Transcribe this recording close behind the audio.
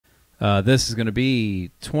This is going to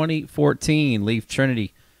be 2014 Leaf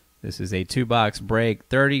Trinity. This is a two-box break,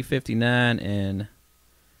 3059 and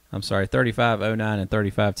 3509 and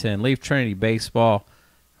 3510. Leaf Trinity Baseball.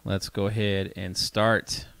 Let's go ahead and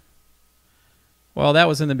start. Well, that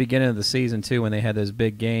was in the beginning of the season, too, when they had those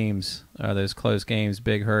big games, those close games,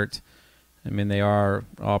 Big Hurt. I mean, they are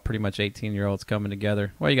all pretty much 18-year-olds coming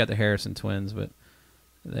together. Well, you got the Harrison twins, but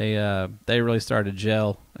they really started to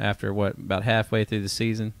gel after, about halfway through the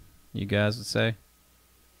season, you guys would say.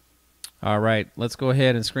 All right, let's go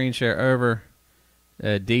ahead and screen share over.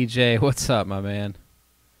 DJ, what's up, my man?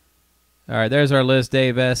 All right, there's our list.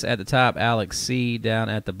 Dave S. at the top, Alex C. down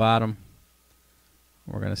at the bottom.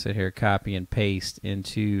 We're going to sit here, copy and paste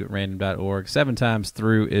into random.org. 7 times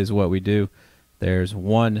through is what we do. There's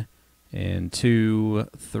 1 and 2,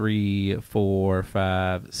 3, 4,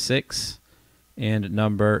 5, 6, and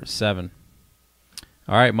number 7.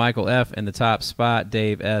 All right, Michael F. in the top spot.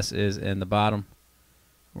 Dave S. is in the bottom.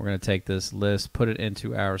 We're going to take this list, put it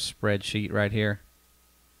into our spreadsheet right here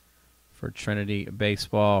for Trinity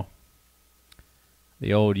Baseball.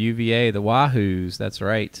 The old UVA, the Wahoos, that's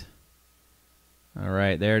right. All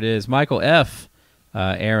right, there it is. Michael F.,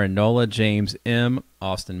 Aaron Nola, James M.,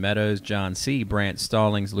 Austin Meadows, John C., Brant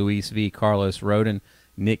Stallings, Luis V., Carlos Roden.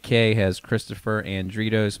 Nick K. has Christopher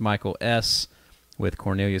Andritos, Michael S. with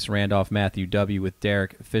Cornelius Randolph, Matthew W. with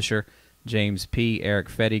Derek Fisher, James P., Eric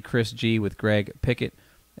Fetty, Chris G. with Greg Pickett,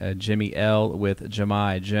 Jimmy L. with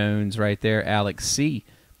Jemai Jones right there, Alex C.,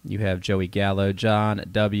 you have Joey Gallo, John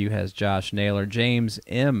W. has Josh Naylor, James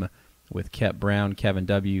M. with Kep Brown, Kevin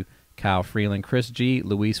W., Kyle Freeland, Chris G.,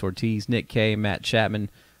 Luis Ortiz, Nick K., Matt Chapman,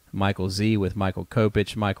 Michael Z. with Michael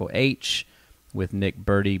Kopich, Michael H. with Nick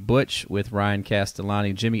Birdie, Butch with Ryan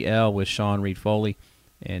Castellani, Jimmy L. with Sean Reed Foley,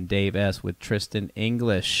 and Dave S. with Tristan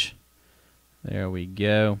English. There we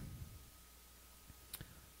go.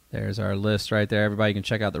 There's our list right there. Everybody can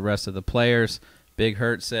check out the rest of the players. Big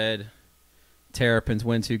Hurt said, Terrapins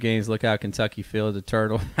win 2 games. Look how Kentucky fielded the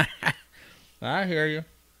Turtle. I hear you.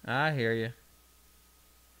 I hear you.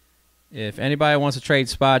 If anybody wants to trade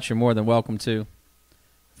spots, you're more than welcome to.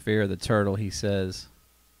 Fear of the Turtle, he says.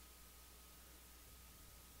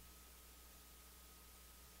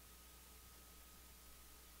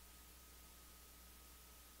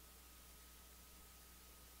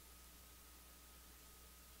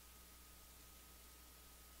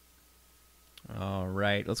 All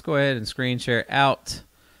right, let's go ahead and screen share out.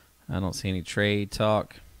 I don't see any trade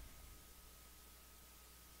talk.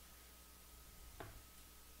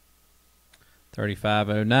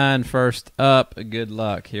 $35.09 first up. Good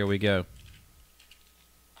luck. Here we go.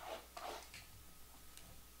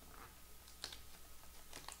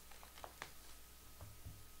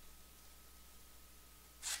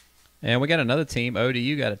 And we got another team.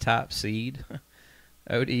 ODU got a top seed.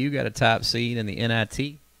 ODU got a top seed in the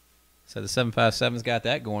NIT. So the 757's got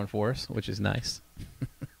that going for us, which is nice.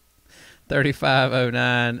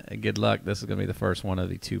 $35.09. Good luck. This is going to be the first one of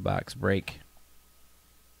the 2-box break.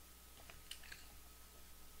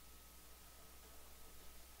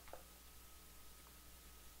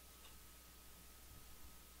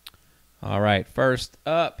 All right, first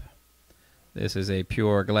up, this is a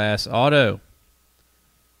pure glass auto.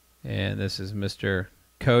 And this is Mr.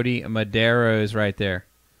 Cody Maderos right there.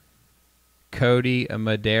 Cody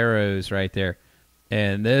Maderos right there.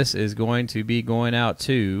 And this is going to be going out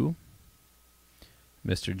to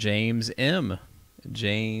Mr. James M.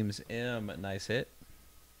 James M. Nice hit.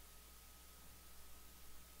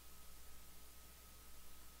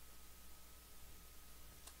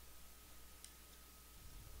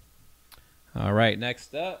 All right,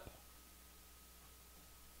 next up.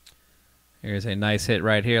 Here's a nice hit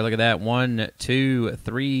right here. Look at that. 1, 2,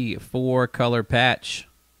 3, 4 color patch.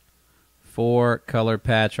 4 color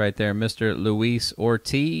patch right there. Mr. Luis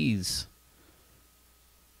Ortiz.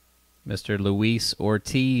 Mr. Luis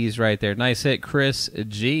Ortiz right there. Nice hit, Chris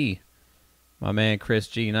G. My man, Chris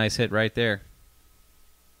G. Nice hit right there.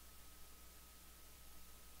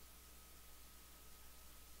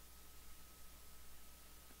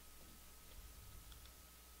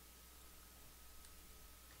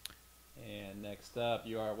 And next up,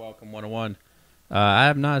 you are welcome 101.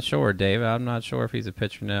 I'm not sure, Dave. I'm not sure if he's a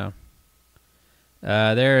pitcher now.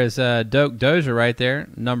 There is Doak Dozier right there,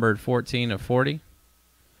 numbered 14 of 40.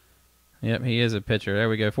 Yep, he is a pitcher. There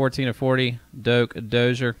we go, 14 of 40, Doak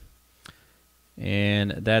Dozier.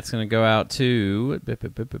 And that's going to go out to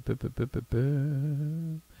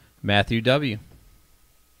Matthew W.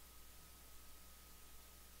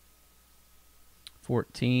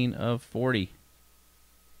 14 of 40.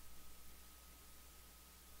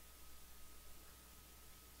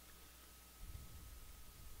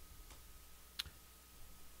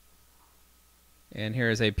 And here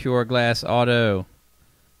is a pure glass auto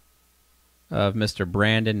of Mr.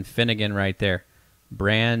 Brandon Finnegan right there.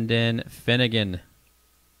 Brandon Finnegan.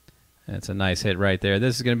 That's a nice hit right there.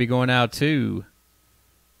 This is going to be going out to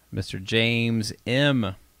Mr. James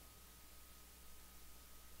M.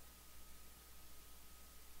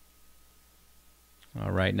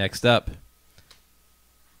 All right, next up.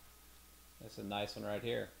 That's a nice one right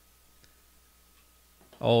here.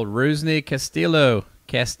 Old Rusney Castillo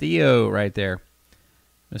right there.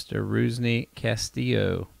 Mr. Rusney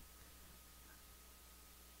Castillo.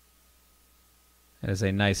 That is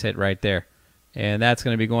a nice hit right there. And that's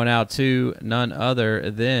going to be going out to none other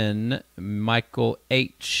than Michael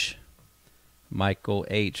H. Michael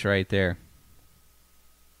H. right there.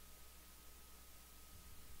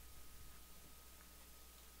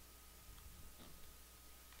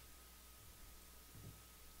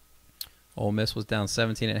 Ole Miss was down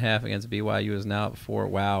 17.5 against BYU. Is now up 4.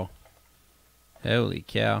 Wow. Holy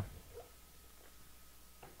cow.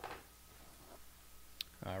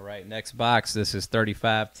 All right, next box. This is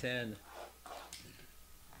 35-10.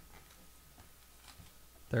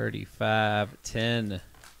 35-10.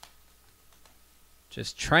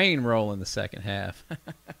 Just train rolling the second half.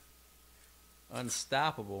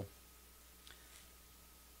 Unstoppable.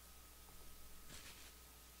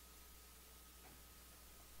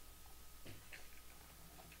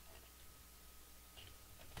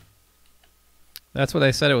 That's what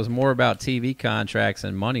they said. It was more about TV contracts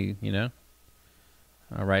and money, you know.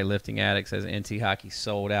 All right, Lifting Addict says NT Hockey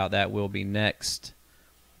sold out. That will be next.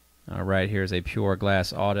 All right, here's a pure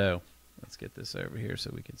glass auto. Let's get this over here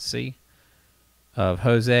so we can see. Of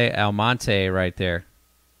Jose Almonte right there.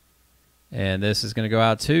 And this is going to go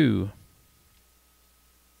out to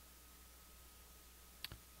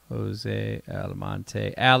Jose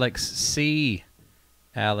Almonte. Alex C.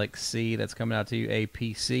 Alex C. That's coming out to you,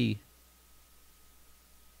 APC.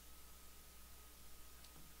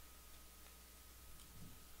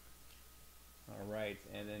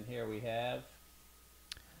 And then here we have,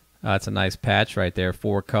 it's a nice patch right there,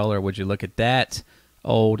 4-color. Would you look at that?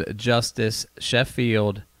 Old Justice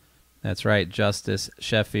Sheffield. That's right, Justice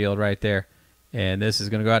Sheffield right there. And this is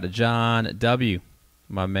going to go out to John W.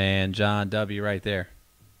 My man, John W. right there.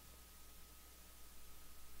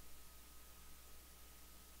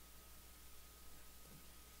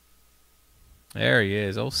 There he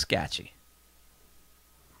is, old Scatchy.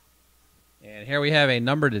 And here we have a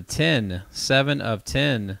number to 10, 7 of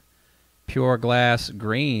 10, pure glass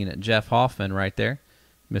green, Jeff Hoffman right there,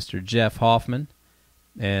 Mr. Jeff Hoffman.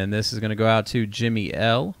 And this is going to go out to Jimmy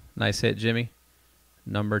L. Nice hit, Jimmy.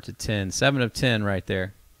 Number to 10, 7 of 10 right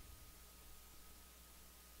there.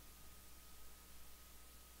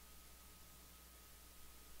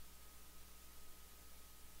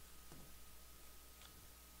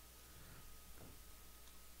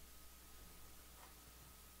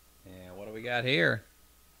 We got here.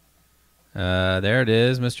 There it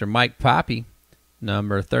is, Mr. Mike Poppy,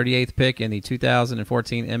 number 38th pick in the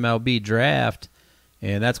 2014 MLB draft.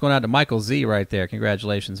 And that's going out to Michael Z right there.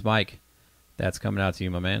 Congratulations, Mike. That's coming out to you,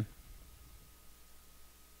 my man.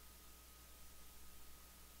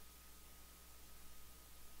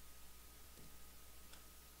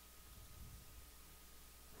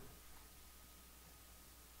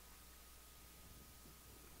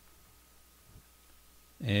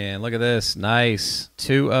 And look at this. Nice.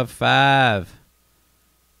 2 of 5.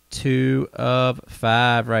 2 of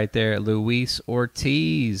 5 right there. Luis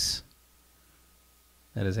Ortiz.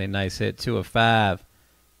 That is a nice hit. 2 of 5.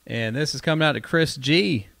 And this is coming out to Chris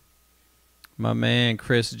G. My man,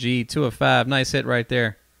 Chris G. 2 of 5. Nice hit right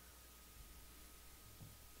there.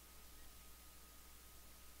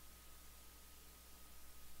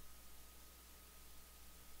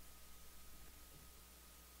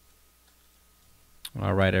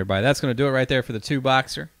 All right, everybody. That's going to do it right there for the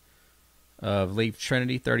 2-boxer of Leaf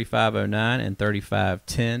Trinity 3509 and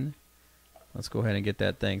 3510. Let's go ahead and get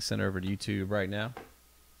that thing sent over to YouTube right now.